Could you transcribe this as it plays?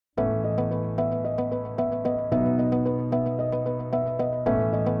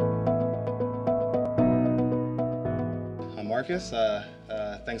Marcus.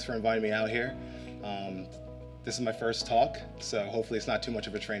 Thanks for inviting me out here. This is my first talk, so hopefully it's not too much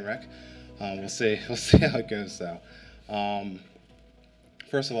of a train wreck. We'll see how it goes, though.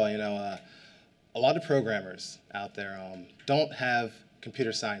 First of all, a lot of programmers out there don't have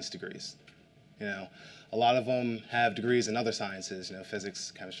computer science degrees. A lot of them have degrees in other sciences,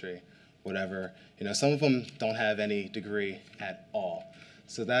 physics, chemistry, whatever. Some of them don't have any degree at all.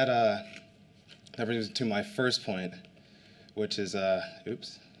 So that brings me to my first point, which is,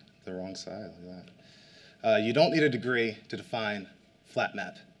 oops, the wrong side, look at that. You don't need a degree to define flat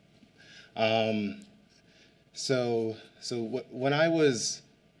map. When I was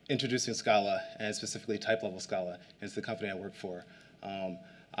introducing Scala, and specifically Typelevel Scala, into the company I work for,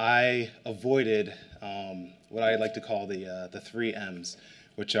 I avoided what I like to call the three M's,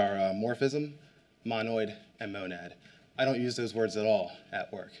 which are morphism, monoid, and monad. I don't use those words at all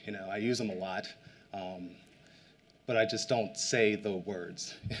at work. I use them a lot, but I just don't say the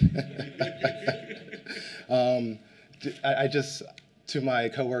words. I just, to my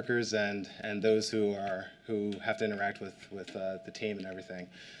coworkers and those who have to interact with the team and everything,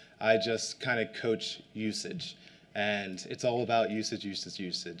 I just kind of coach usage. And it's all about usage, usage,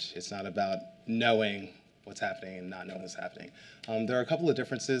 usage. It's not about knowing what's happening and not knowing what's happening. There are a couple of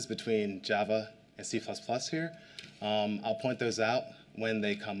differences between Java and C++ here. I'll point those out when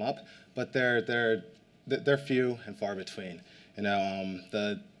they come up, but they're few and far between.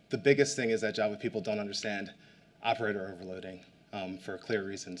 The biggest thing is that Java people don't understand operator overloading for clear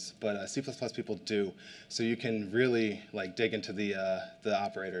reasons, but C++ people do. So you can really dig into the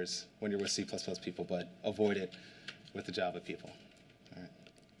operators when you're with C++ people, but avoid it with the Java people. All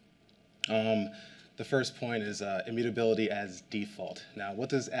right. The first point is immutability as default. Now, what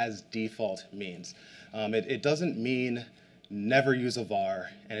does as default means? It doesn't mean never use a var,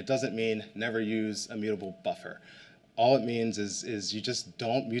 and it doesn't mean never use a mutable buffer. All it means is you just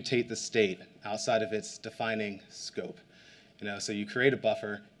don't mutate the state outside of its defining scope. So you create a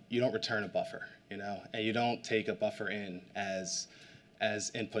buffer, you don't return a buffer, and you don't take a buffer in as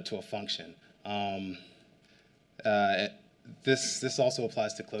input to a function. This also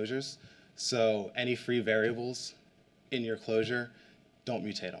applies to closures. So any free variables in your closure, don't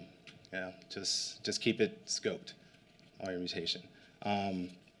mutate them. Just keep it scoped, all your mutation. The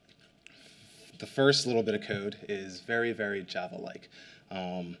first little bit of code is very, very Java-like.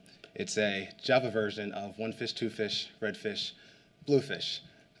 It's a Java version of one fish, two fish, red fish, blue fish.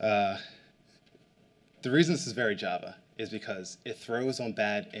 The reason this is very Java is because it throws on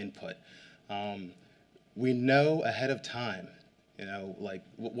bad input. We know ahead of time,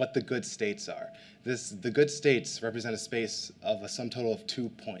 what the good states are. The good states represent a space of a sum total of 2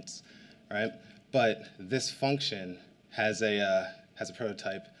 points, right? But this function has a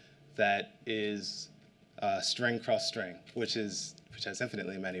prototype that is string cross string, which has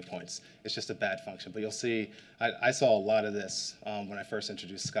infinitely many points. It's just a bad function. But you'll see, I saw a lot of this when I first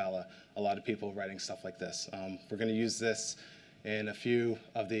introduced Scala. A lot of people writing stuff like this. We're going to use this in a few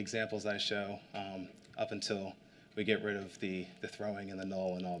of the examples I show up until we get rid of the throwing and the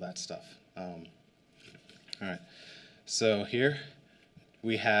null and all that stuff. All right. So here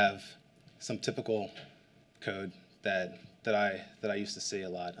we have some typical code that I used to see a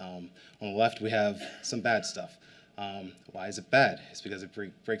lot. On the left, we have some bad stuff. Why is it bad? It's because it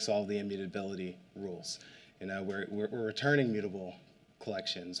breaks all the immutability rules. We're returning mutable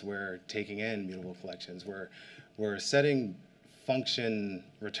collections. We're taking in mutable collections. We're setting function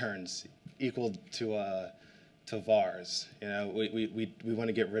returns equal to vars. We want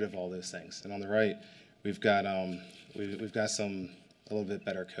to get rid of all those things. And on the right, we've got some a little bit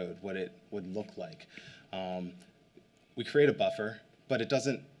better code. What it would look like. We create a buffer, but it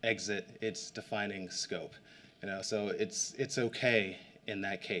doesn't exit its defining scope. So it's okay in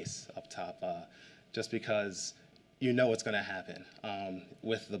that case up top, just because you know what's going to happen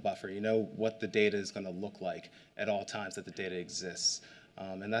with the buffer. You know what the data is going to look like at all times that the data exists.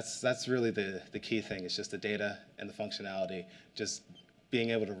 And that's really the key thing. It's just the data and the functionality, just being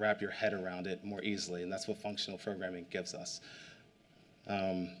able to wrap your head around it more easily, and that's what functional programming gives us.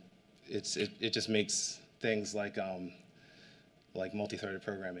 It just makes things like multi-threaded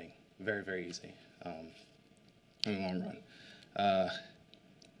programming very, very easy in the long run.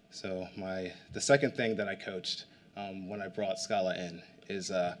 So the second thing that I coached when I brought Scala in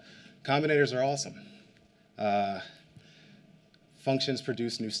is combinators are awesome. Functions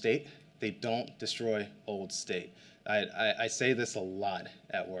produce new state. They don't destroy old state. I say this a lot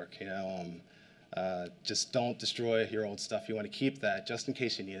at work. Just don't destroy your old stuff. You want to keep that just in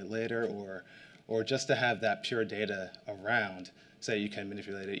case you need it later, or just to have that pure data around. Say you can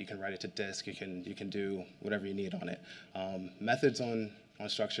manipulate it, you can write it to disk, you can do whatever you need on it. Methods on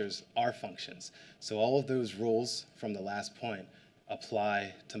structures are functions. So all of those rules from the last point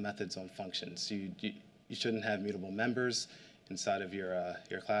apply to methods on functions. You shouldn't have mutable members inside of your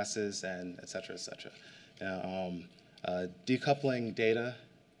classes, and et cetera, et cetera. Now, decoupling data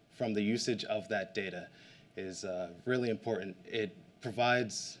from the usage of that data is really important. It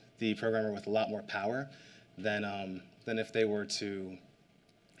provides the programmer with a lot more power than if they were to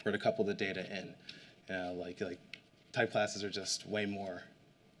couple the data in. Like type classes are just way more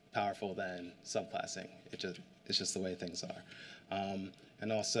powerful than subclassing. It's just the way things are.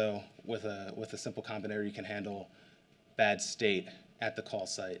 And also, with a simple combinator, you can handle bad state at the call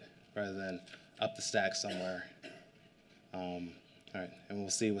site rather than up the stack somewhere. All right, and we'll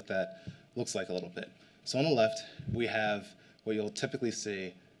see what that looks like a little bit. So on the left, we have what you'll typically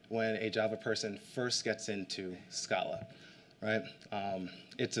see when a Java person first gets into Scala, right?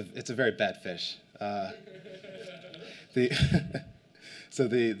 It's a very bad fish. So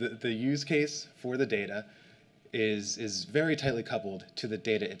the use case for the data is very tightly coupled to the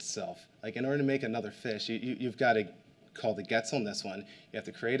data itself. Like, in order to make another fish, you've got to call the gets on this one, you have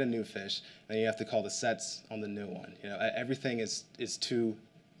to create a new fish, and you have to call the sets on the new one. Everything is too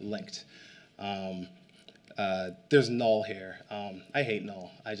linked. There's null here. I hate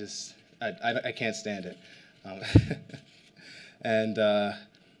null. I can't stand it. And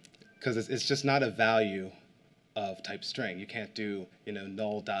because it's just not a value of type string. You can't do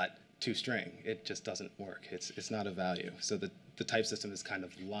null dot toString. It just doesn't work. It's not a value. So the type system is kind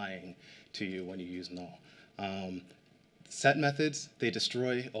of lying to you when you use null. Set methods, they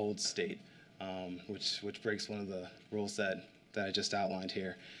destroy old state, which breaks one of the rules that I just outlined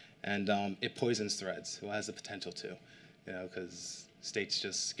here. And it poisons threads. Well, it has the potential to, because state's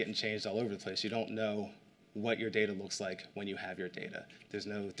just getting changed all over the place. You don't know what your data looks like when you have your data.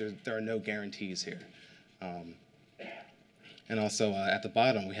 There are no guarantees here. And also at the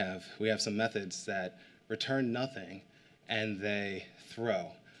bottom, we have some methods that return nothing and they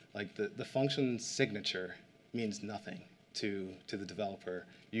throw. Like the function signature means nothing to the developer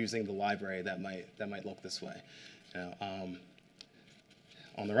using the library that might look this way.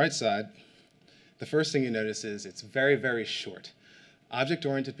 On the right side, the first thing you notice is it's very, very short.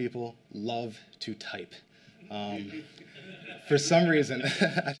 Object-oriented people love to type. For some reason,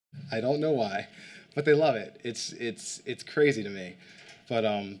 I don't know why, but they love it. It's crazy to me. But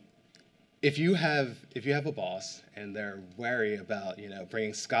if you have a boss and they're wary about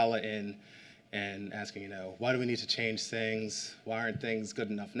bringing Scala in and asking why do we need to change things? Why aren't things good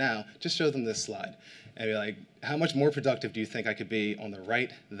enough now? Just show them this slide and be like, how much more productive do you think I could be on the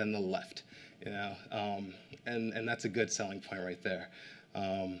right than the left? And that's a good selling point right there.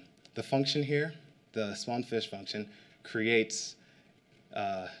 The function here, the spawnFish function, creates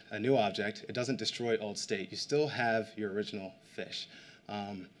a new object. It doesn't destroy old state. You still have your original fish.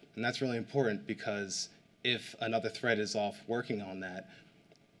 And that's really important because if another thread is off working on that,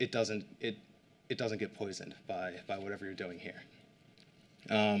 it doesn't get poisoned by whatever you're doing here.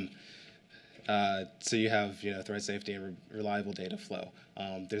 So you have thread safety and reliable data flow.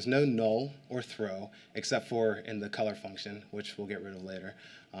 There's no null or throw except for in the color function, which we'll get rid of later,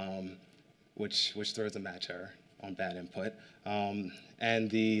 which throws a match error on bad input. And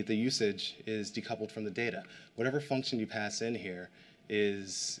the usage is decoupled from the data. Whatever function you pass in here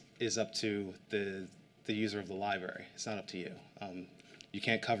is up to the user of the library. It's not up to you. You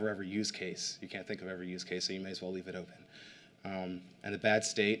can't cover every use case. You can't think of every use case, so you may as well leave it open. And the bad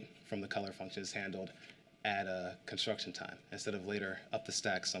state from the color function is handled at construction time instead of later up the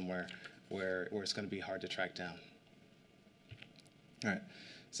stack somewhere where it's going to be hard to track down. All right.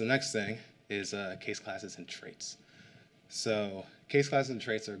 So the next thing is case classes and traits. So case classes and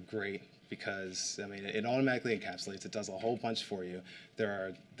traits are great because it automatically encapsulates. It does a whole bunch for you.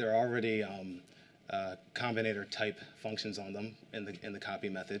 There are already combinator type functions on them in the copy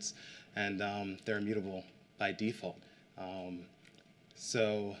methods, and they're immutable by default.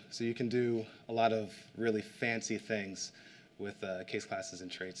 So you can do a lot of really fancy things with case classes and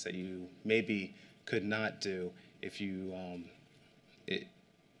traits that you maybe could not do if you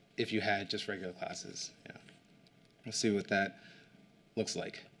had just regular classes. Yeah. We'll see what that looks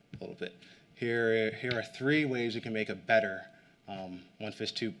like a little bit. Here are 3 ways you can make a better one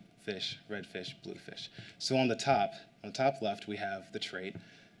fish, two fish, red fish, blue fish. So on the top left, we have the trait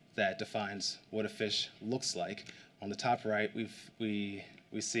that defines what a fish looks like. On the top right, we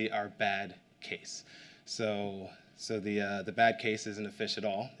see our bad case. So the bad case isn't a fish at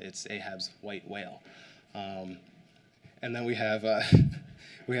all. It's Ahab's white whale. And then we have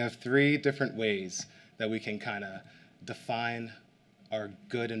we have three different ways that we can kind of define our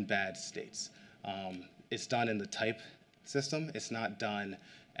good and bad states. It's done in the type system. It's not done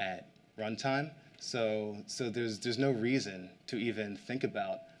at runtime. So there's no reason to even think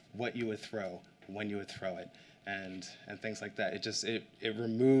about what you would throw, when you would throw it, and things like that. It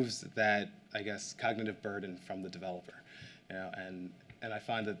removes that, I guess, cognitive burden from the developer. And I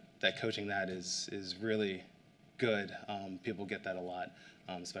find that coaching that is really good. People get that a lot,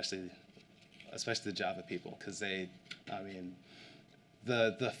 especially the Java people, because the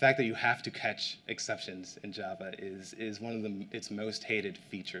fact that you have to catch exceptions in Java is one of its most hated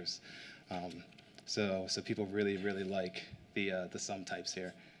features. So people really like the sum types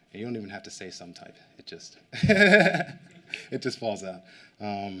here. And you don't even have to say sum type. It just it just falls out.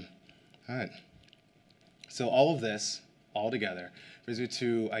 All right. So all of this all together brings me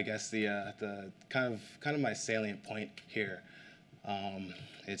to, I guess, the kind of my salient point here.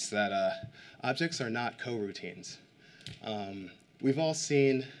 It's that objects are not coroutines. We've all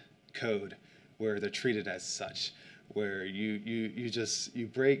seen code where they're treated as such, where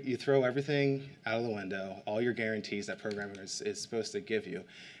you throw everything out of the window, all your guarantees that programmer is supposed to give you,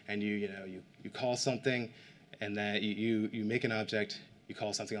 and you call something, and then you make an object, you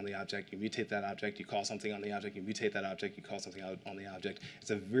call something on the object, you mutate that object, you call something on the object, you mutate that object, you call something on the object.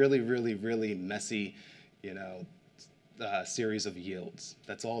 It's a really messy, series of yields.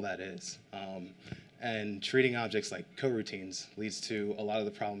 That's all that is. And treating objects like coroutines leads to a lot of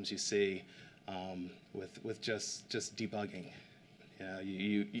the problems you see with just debugging.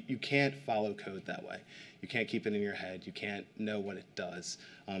 You can't follow code that way. You can't keep it in your head. You can't know what it does.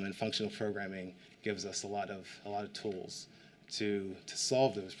 And functional programming gives us a lot of tools to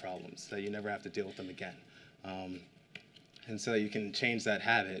solve those problems, that you never have to deal with them again. And so you can change that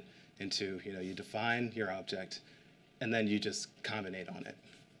habit into, you define your object, and then you just combinate on it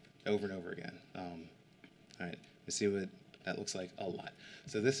over and over again. All right, let's see what that looks like a lot.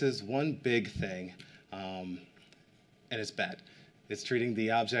 So this is one big thing, and it's bad. It's treating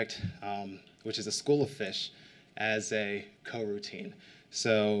the object, which is a school of fish, as a coroutine.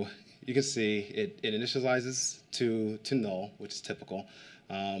 So you can see it initializes to null, which is typical.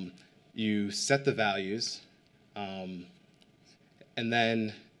 You set the values, and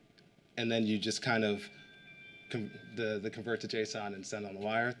then you just kind of the convert to JSON and send on the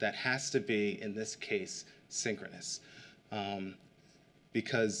wire. That has to be, in this case, synchronous,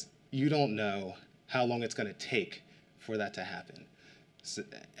 because you don't know how long it's going to take for that to happen. So,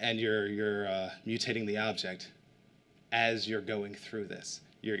 and you're mutating the object as you're going through this.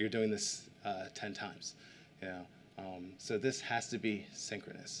 You're doing this 10 times. So this has to be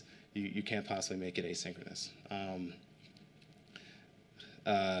synchronous. You can't possibly make it asynchronous.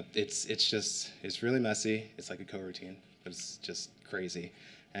 It's really messy. It's like a coroutine, but it's just crazy.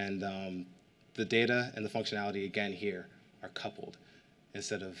 And the data and the functionality, again, here are coupled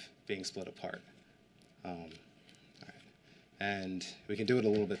instead of being split apart. All right. And we can do it a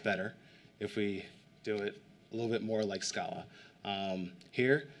little bit better if we do it a little bit more like Scala.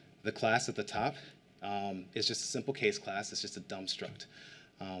 Here, the class at the top is just a simple case class. It's just a dumb struct.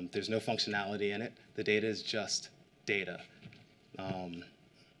 There's no functionality in it. The data is just data.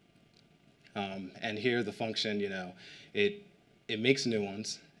 And here, the function, it makes new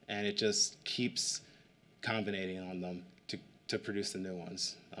ones, and it just keeps combinating on them to produce the new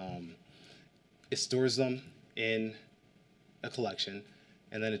ones. It stores them in a collection,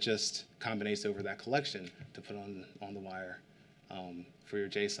 and then it just combinates over that collection to put on the wire for your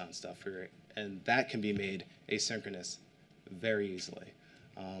JSON stuff. And that can be made asynchronous very easily.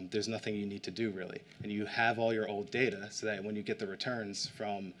 There's nothing you need to do, really. And you have all your old data so that when you get the returns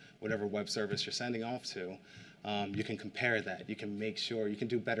from whatever web service you're sending off to, you can compare that. You can make sure, you can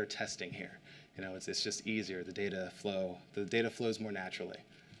do better testing here. It's just easier. The data flows more naturally.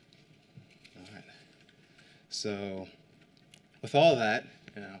 All right. So with all of that,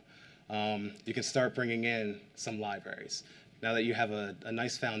 you can start bringing in some libraries. Now that you have a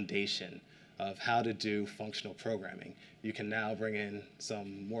nice foundation of how to do functional programming, you can now bring in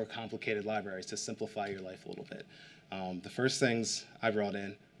some more complicated libraries to simplify your life a little bit. The first things I brought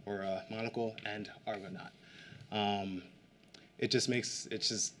in were Monocle and Argonaut.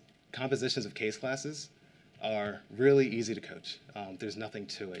 Compositions of case classes are really easy to coach. There's nothing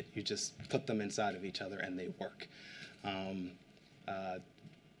to it. You just put them inside of each other and they work.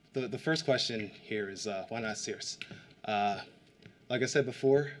 The first question here is why not Circe? Like I said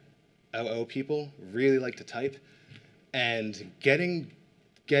before, OO people really like to type, and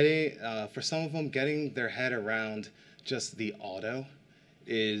for some of them, getting their head around just the auto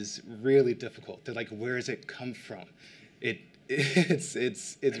is really difficult. They're like, where does it come from?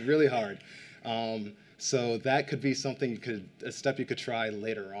 it's really hard. So that could be something a step you could try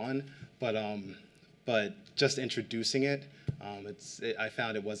later on, but just introducing it, I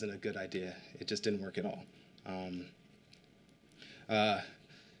found it wasn't a good idea. It just didn't work at all.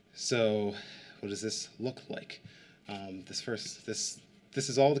 So what does this look like? This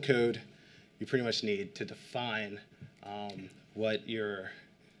is all the code you pretty much need to define what your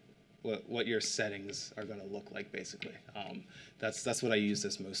settings are going to look like, basically. That's what I use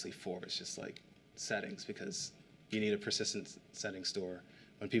this mostly for. It's just like settings, because you need a persistent setting store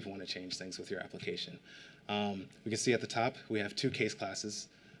when people want to change things with your application. We can see at the top we have 2 case classes.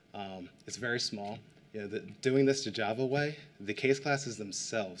 It's very small. Doing this the Java way, the case classes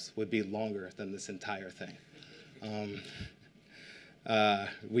themselves would be longer than this entire thing.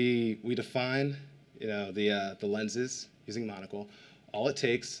 We define the lenses using monocle. All it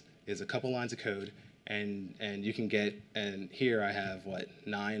takes is a couple lines of code, and you can get, and here I have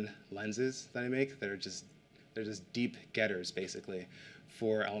 9 lenses that I make that are just deep getters, basically,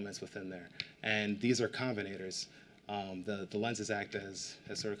 for elements within there. And these are combinators. The lenses act as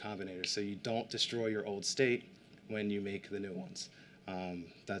sort of combinators, so you don't destroy your old state when you make the new ones.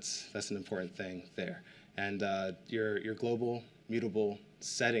 That's an important thing there. And your global mutable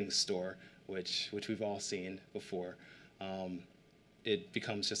settings store, which we've all seen before, it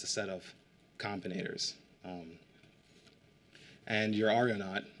becomes just a set of combinators. And your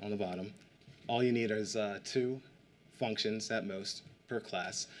Argonaut on the bottom, all you need is 2 functions at most per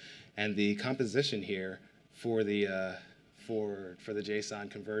class, and the composition here for the JSON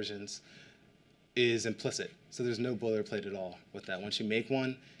conversions is implicit. So there's no boilerplate at all with that. Once you make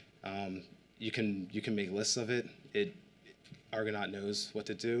one, you can make lists of it. Argonaut knows what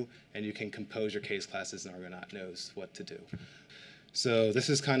to do, and you can compose your case classes, and Argonaut knows what to do. So this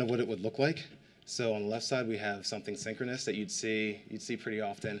is kind of what it would look like. So on the left side, we have something synchronous that you'd see pretty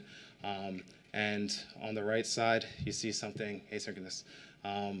often, and on the right side, you see something asynchronous.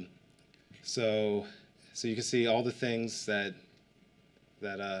 So you can see all the things that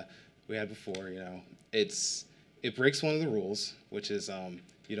we had before. It breaks one of the rules, which is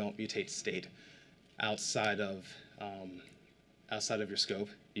you don't mutate state outside of your scope.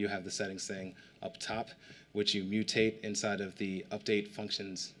 You have the settings thing up top, which you mutate inside of the update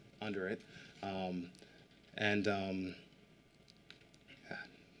functions under it.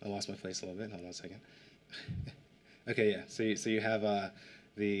 I lost my place a little bit. Hold on a second. Okay, yeah. So you have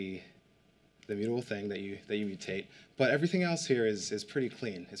the mutable thing that you mutate, but everything else here is pretty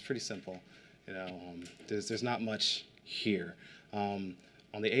clean. It's pretty simple. There's not much here. On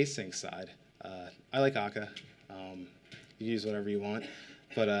the async side, I like Akka. You use whatever you want,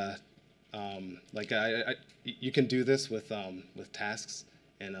 but you can do this with tasks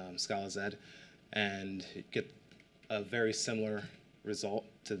in Scala Z, and get a very similar result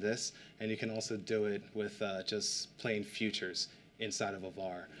to this. And you can also do it with just plain futures inside of a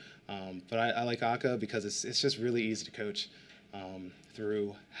var. But I like Akka because it's just really easy to coach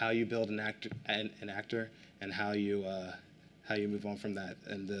through how you build an actor and how you move on from that,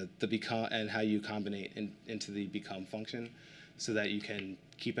 and the become, and how you combinate into the become function, so that you can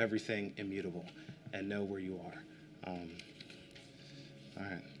keep everything immutable and know where you are. All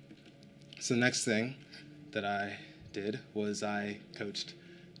right. So the next thing that I did was I coached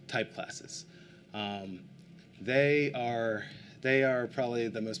type classes. They are probably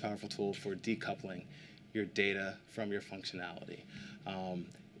the most powerful tool for decoupling your data from your functionality.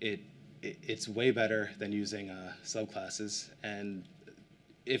 It's way better than using subclasses, and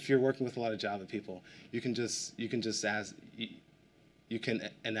if you're working with a lot of Java people, you can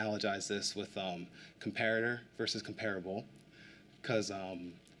analogize this with comparator versus comparable, because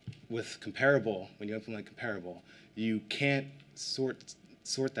with comparable, when you implement comparable, you can't sort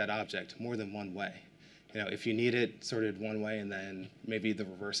that object more than one way. If you need it sorted one way and then maybe the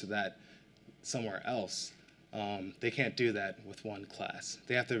reverse of that somewhere else, they can't do that with one class.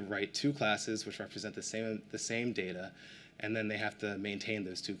 They have to write 2 classes which represent the same data, and then they have to maintain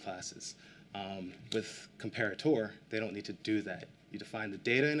those 2 classes. With comparator, they don't need to do that. You define the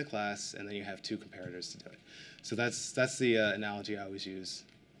data in a class, and then you have 2 comparators to do it. So that's the analogy I always use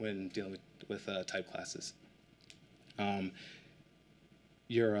when dealing with type classes.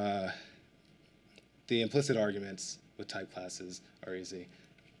 The implicit arguments with type classes are easy,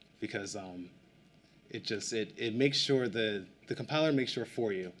 because it makes sure the compiler makes sure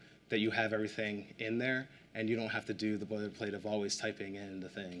for you that you have everything in there, and you don't have to do the boilerplate of always typing in the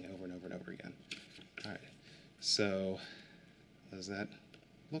thing over and over and over again. All right. So what does that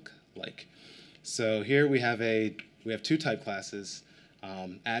look like? So here we have 2 type classes,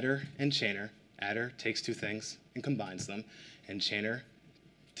 adder and chainer. Adder takes 2 things and combines them, and chainer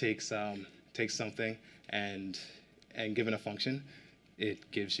takes something and given a function,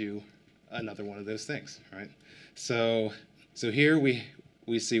 it gives you another one of those things, right? So here we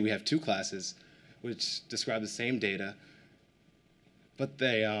see we have two classes which describe the same data, but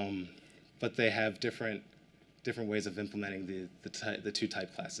they have different ways of implementing the two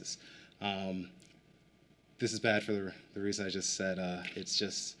type classes. This is bad for the reason I just said. It's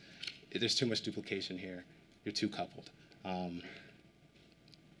just there's too much duplication here. You're too coupled.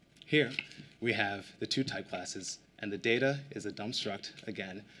 Here we have the two type classes, and the data is a dump struct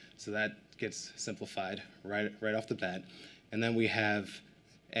again, so that gets simplified right off the bat. And then we have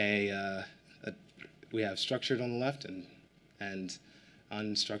we have structured on the left and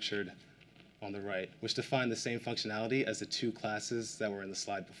unstructured on the right, which define the same functionality as the two classes that were in the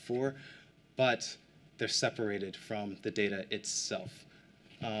slide before, but they're separated from the data itself.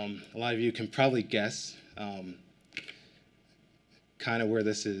 A lot of you can probably guess kind of where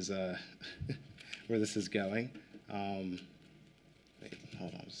this is where this is going. Wait,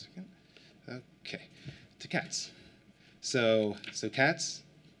 hold on a second. Okay, to cats. So cats,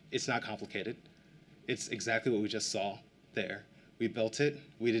 it's not complicated. It's exactly what we just saw there. We built it.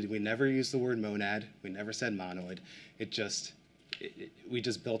 We never used the word monad. We never said monoid. We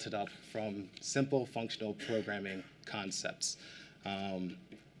just built it up from simple functional programming concepts. I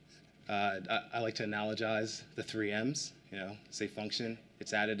like to analogize the 3 M's. Say function,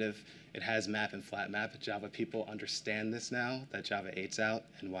 it's additive, it has map and flat map. Java people understand this now that Java 8's out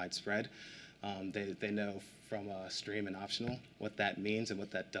and widespread. They know from stream and optional what that means and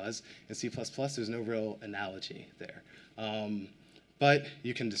what that does. In C++, there's no real analogy there. But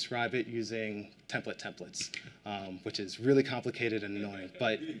you can describe it using templates, which is really complicated and annoying,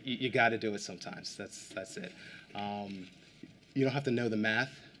 but you got to do it sometimes. That's it. You don't have to know the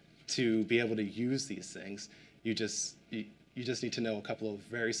math to be able to use these things. You just need to know a couple of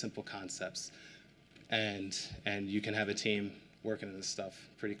very simple concepts, and you can have a team working on this stuff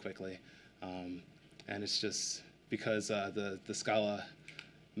pretty quickly. And it's just because the Scala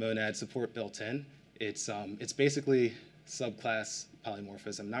monad support built in, it's basically subclass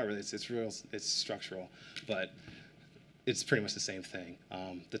polymorphism. Not really. It's structural, but it's pretty much the same thing.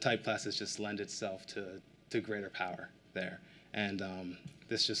 The type classes just lend itself to greater power there, and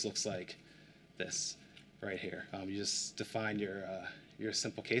this just looks like this right here. You just define your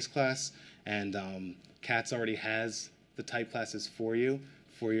simple case class, and Cats already has the type classes for you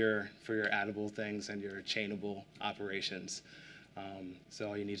for your addable things and your chainable operations. So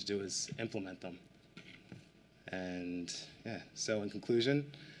all you need to do is implement them. And yeah, so in conclusion,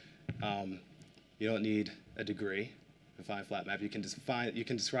 you don't need a degree to define flat map. You can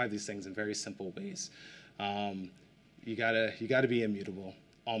describe these things in very simple ways. You gotta be immutable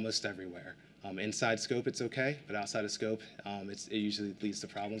almost everywhere. Inside scope, it's okay, but outside of scope, it usually leads to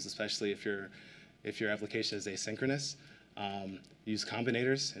problems, especially if your application is asynchronous. Use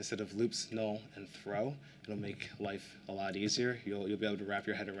combinators instead of loops, null, and throw. It'll make life a lot easier. You'll be able to wrap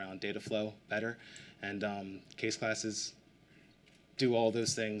your head around data flow better. And case classes do all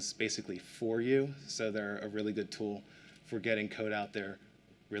those things basically for you, so they're a really good tool for getting code out there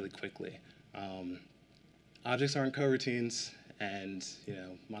really quickly. Objects aren't coroutines, and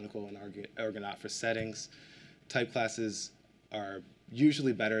monocle and argonaut for settings. Type classes are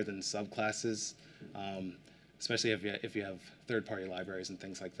usually better than subclasses, especially if you have third-party libraries and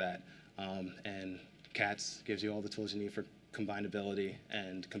things like that. And Cats gives you all the tools you need for combinability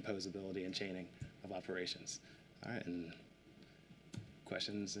and composability and chaining of operations. All right, and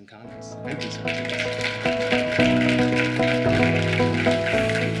questions and comments and concerns.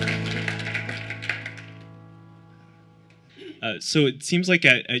 So it seems like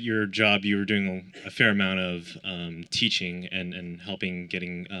at your job you were doing a fair amount of teaching and helping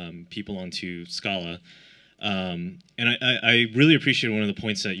getting people onto Scala. And I really appreciated one of the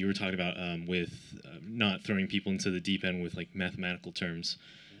points that you were talking about with not throwing people into the deep end with like mathematical terms.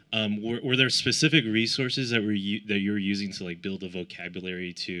 Were there specific resources that you were using to like build a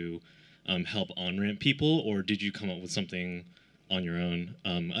vocabulary to help on-ramp people, or did you come up with something on your own?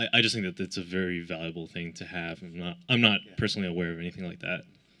 I just think that that's a very valuable thing to have. I'm not personally aware of anything like that.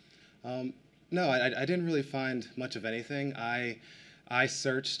 No, I didn't really find much of anything. I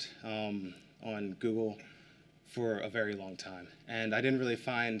searched on Google for a very long time, and I didn't really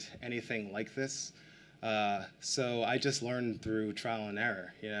find anything like this. So I just learned through trial and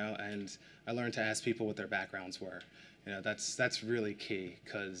error, and I learned to ask people what their backgrounds were. That's really key,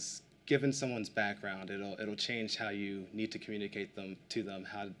 because given someone's background, it'll change how you need to communicate to them,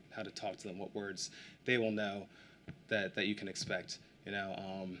 how to talk to them, what words they will know that you can expect.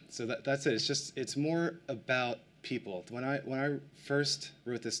 So that's it. It's more about people. When I first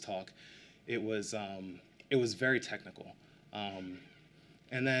wrote this talk, it was very technical,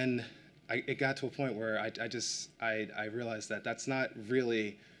 and then it got to a point where I realized that that's not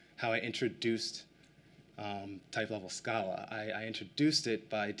really how I introduced Typelevel Scala. I introduced it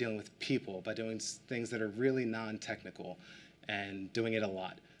by dealing with people, by doing things that are really non-technical, and doing it a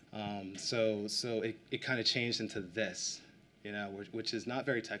lot. So it kind of changed into this, you know, which is not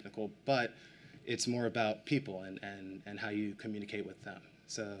very technical, but it's more about people and how you communicate with them.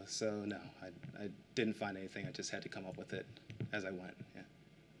 So no, I didn't find anything. I just had to come up with it as I went. Yeah.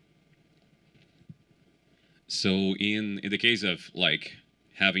 So in the case of like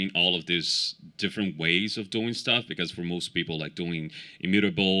having all of these different ways of doing stuff, because for most people like doing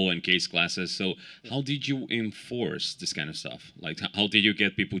immutable and case classes, so how did you enforce this kind of stuff? Like how did you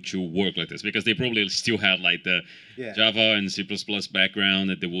get people to work like this? Because they probably still had like the Java and C++ background,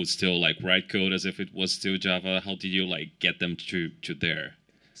 that they would still like write code as if it was still Java. How did you like get them to there?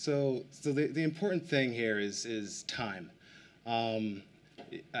 So the important thing here is time. I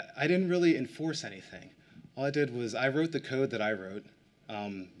didn't really enforce anything. All I did was I wrote the code that I wrote,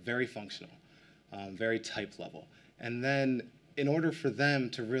 very functional, very type level. And then in order for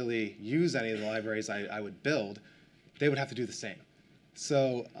them to really use any of the libraries I would build, they would have to do the same.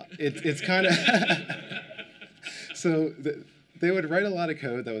 So it's kind of, they would write a lot of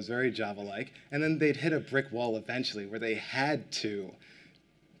code that was very Java-like, and then they'd hit a brick wall eventually where they had to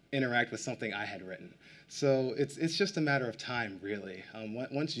interact with something I had written. So it's just a matter of time, really.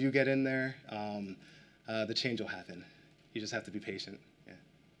 Once you get in there, the change will happen. You just have to be patient. Yeah.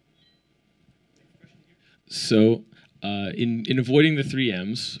 So in avoiding the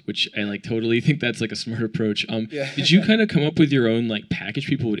 3Ms, which I like totally think that's like a smart approach, did you kind of come up with your own like package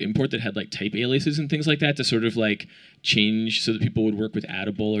people would import that had like type aliases and things like that to sort of like change so that people would work with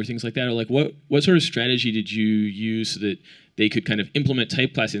addable or things like that? Or like what sort of strategy did you use so that they could kind of implement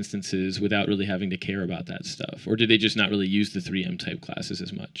type class instances without really having to care about that stuff? Or did they just not really use the 3M type classes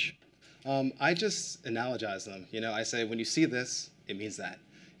as much? I just analogize them. You know, I say when you see this, it means that.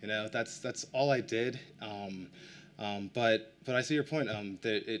 You know, that's all I did. But I see your point.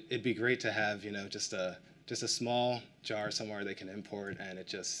 That it'd be great to have, you know, just a small jar somewhere they can import, and it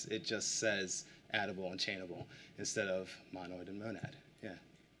just says addable and chainable instead of monoid and monad. Yeah.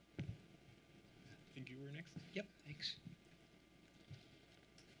 I think you were next. Yep. Thanks.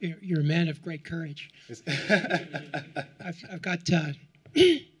 You're a man of great courage. I've got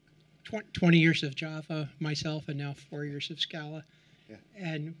 20 years of Java myself, and now 4 years of Scala. Yeah.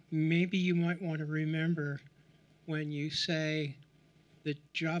 And maybe you might want to remember when you say that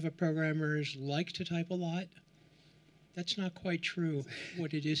Java programmers like to type a lot, that's not quite true.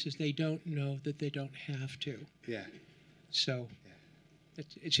 What it is they don't know that they don't have to. Yeah. So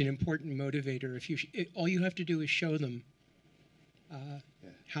it's an important motivator. All you have to do is show them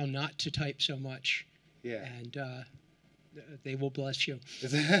how not to type so much, and they will bless you.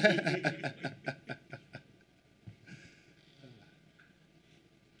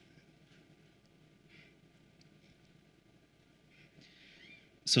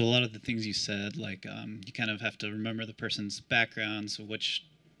 So a lot of the things you said, like you kind of have to remember the person's background, so which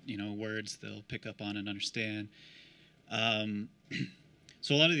words they'll pick up on and understand.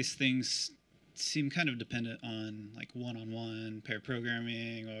 So a lot of these things seem kind of dependent on like one-on-one pair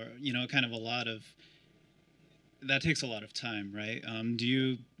programming, or kind of a lot of that takes a lot of time, right? Do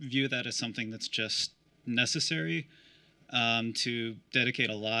you view that as something that's just necessary to dedicate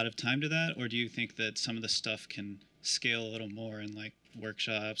a lot of time to that, or do you think that some of the stuff can scale a little more in like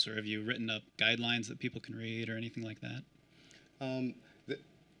workshops, or have you written up guidelines that people can read or anything like that?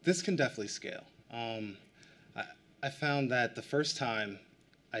 This can definitely scale. I found that the first time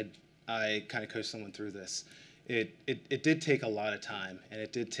I kind of coached someone through this, it did take a lot of time, and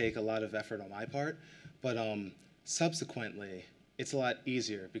it did take a lot of effort on my part, but subsequently it's a lot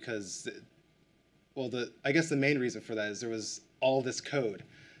easier because, I guess the main reason for that is there was all this code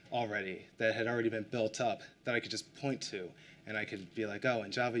already that had already been built up that I could just point to, and I could be like, oh,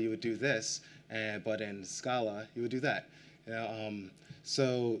 in Java you would do this, but in Scala you would do that.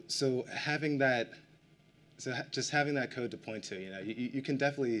 So having that, just having that code to point to, you can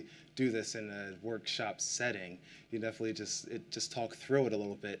definitely do this in a workshop setting. You definitely just talk through it a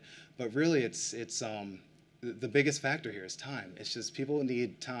little bit, but really it's the biggest factor here is time. It's just people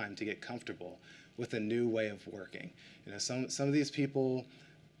need time to get comfortable with a new way of working. Some of these people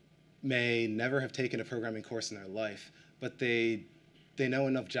may never have taken a programming course in their life, but they know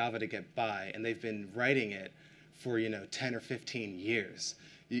enough Java to get by, and they've been writing it for 10 or 15 years.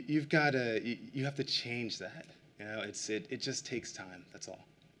 You have to change that. It just takes time. That's all.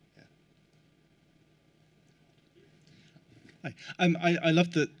 Hi. I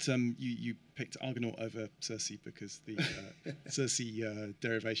love that you picked Argonaut over Circe because the Circe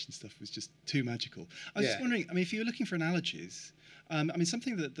derivation stuff was just too magical. I was just wondering, I mean, if you're looking for analogies, I mean,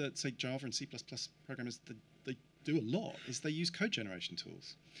 something that say Java and C++ programmers they do a lot is they use code generation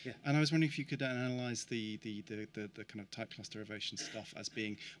tools. Yeah. And I was wondering if you could analyze the kind of type class derivation stuff as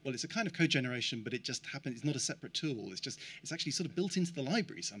being, well, it's a kind of code generation, but it just happens, it's not a separate tool. It's actually sort of built into the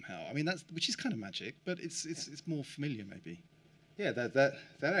library somehow. I mean, which is kind of magic, but it's more familiar maybe. Yeah, that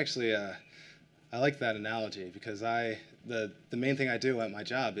actually, I like that analogy because the main thing I do at my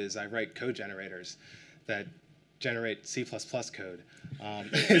job is I write code generators that generate C++ code.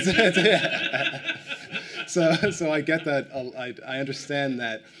 So I get that. I understand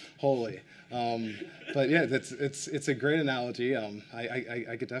that wholly. But yeah, it's a great analogy.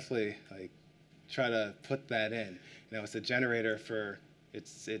 I could definitely try to put that in. You know, it's a generator for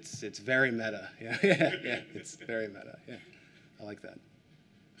it's very meta. Yeah, it's very meta. Yeah, I like that.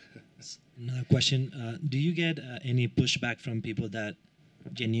 Another question: do you get any pushback from people that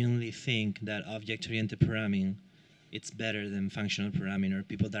genuinely think that object-oriented programming it's better than functional programming, or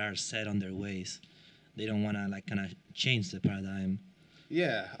people that are set on their ways? They don't want to kind of change the paradigm.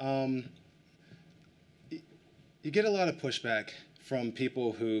 Yeah, you get a lot of pushback from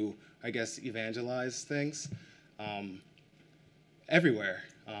people who, I guess, evangelize things everywhere.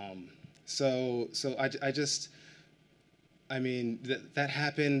 So I mean, that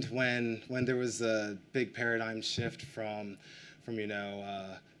happened when there was a big paradigm shift from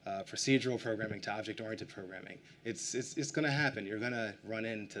procedural programming to object-oriented programming. It's going to happen. You're going to run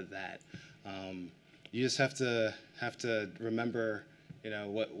into that. You just have to remember,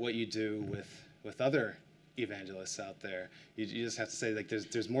 what you do with other evangelists out there. You just have to say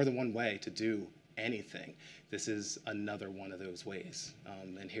there's more than one way to do anything. This is another one of those ways,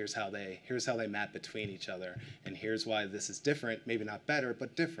 and here's how they map between each other, and here's why this is different, maybe not better,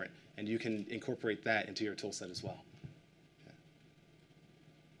 but different, and you can incorporate that into your tool set as well.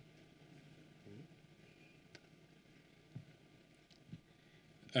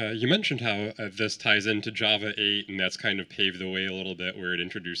 You mentioned how this ties into Java 8, and that's kind of paved the way a little bit, where it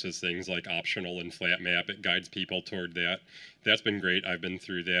introduces things like optional and flat map. It guides people toward that. That's been great. I've been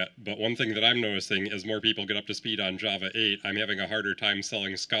through that. But one thing that I'm noticing as more people get up to speed on Java 8, I'm having a harder time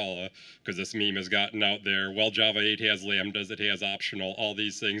selling Scala, because this meme has gotten out there. Well, Java 8 has lambdas, it has optional, all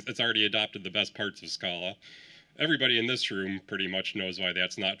these things. It's already adopted the best parts of Scala. Everybody in this room pretty much knows why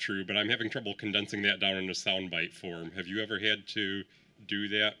that's not true, but I'm having trouble condensing that down into soundbite form. Have you ever had to do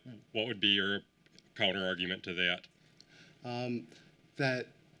that? What would be your counter argument to that? That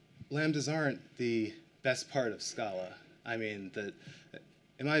lambdas aren't the best part of Scala. I mean,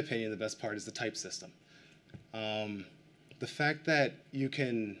 in my opinion, the best part is the type system. The fact that you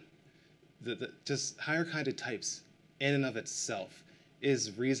can just higher kinded types in and of itself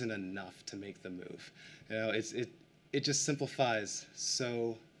is reason enough to make the move. It just simplifies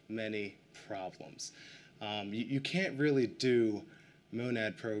so many problems. You can't really do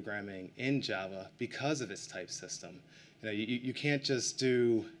monad programming in Java because of its type system. You can't just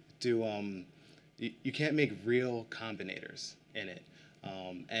you can't make real combinators in it.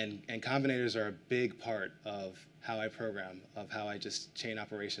 And combinators are a big part of how I program, of how I just chain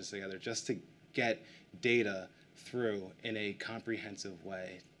operations together, just to get data through in a comprehensive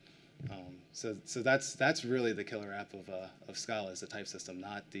way. So that's really the killer app of Scala, is the type system,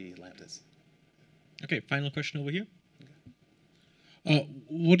 not the lambdas. Okay, final question over here.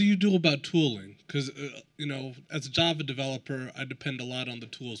 What do you do about tooling? Because, as a Java developer, I depend a lot on the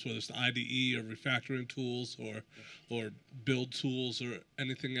tools, whether it's the IDE or refactoring tools or build tools or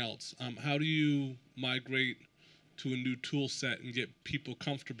anything else. How do you migrate to a new tool set and get people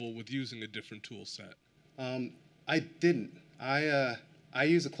comfortable with using a different tool set? I didn't. I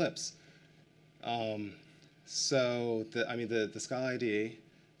use Eclipse. So the Scala IDE,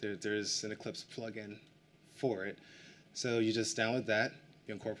 there's an Eclipse plugin for it. So you just download that,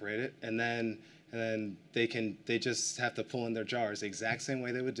 you incorporate it, and then they just have to pull in their jars the exact same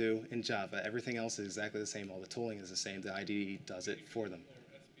way they would do in Java. Everything else is exactly the same. All the tooling is the same. The IDE does it for them.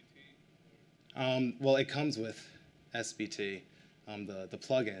 Well, it comes with SBT. The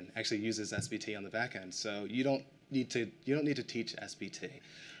plugin actually uses SBT on the back end, so you don't need to teach SBT.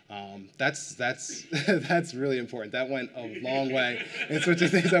 That's really important. That went a long way in switching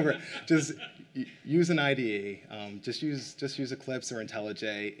things over. Just use an IDE. Just use Eclipse or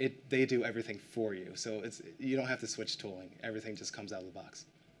IntelliJ. They do everything for you. So you don't have to switch tooling. Everything just comes out of the box.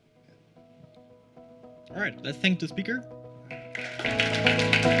 All right, let's thank the speaker.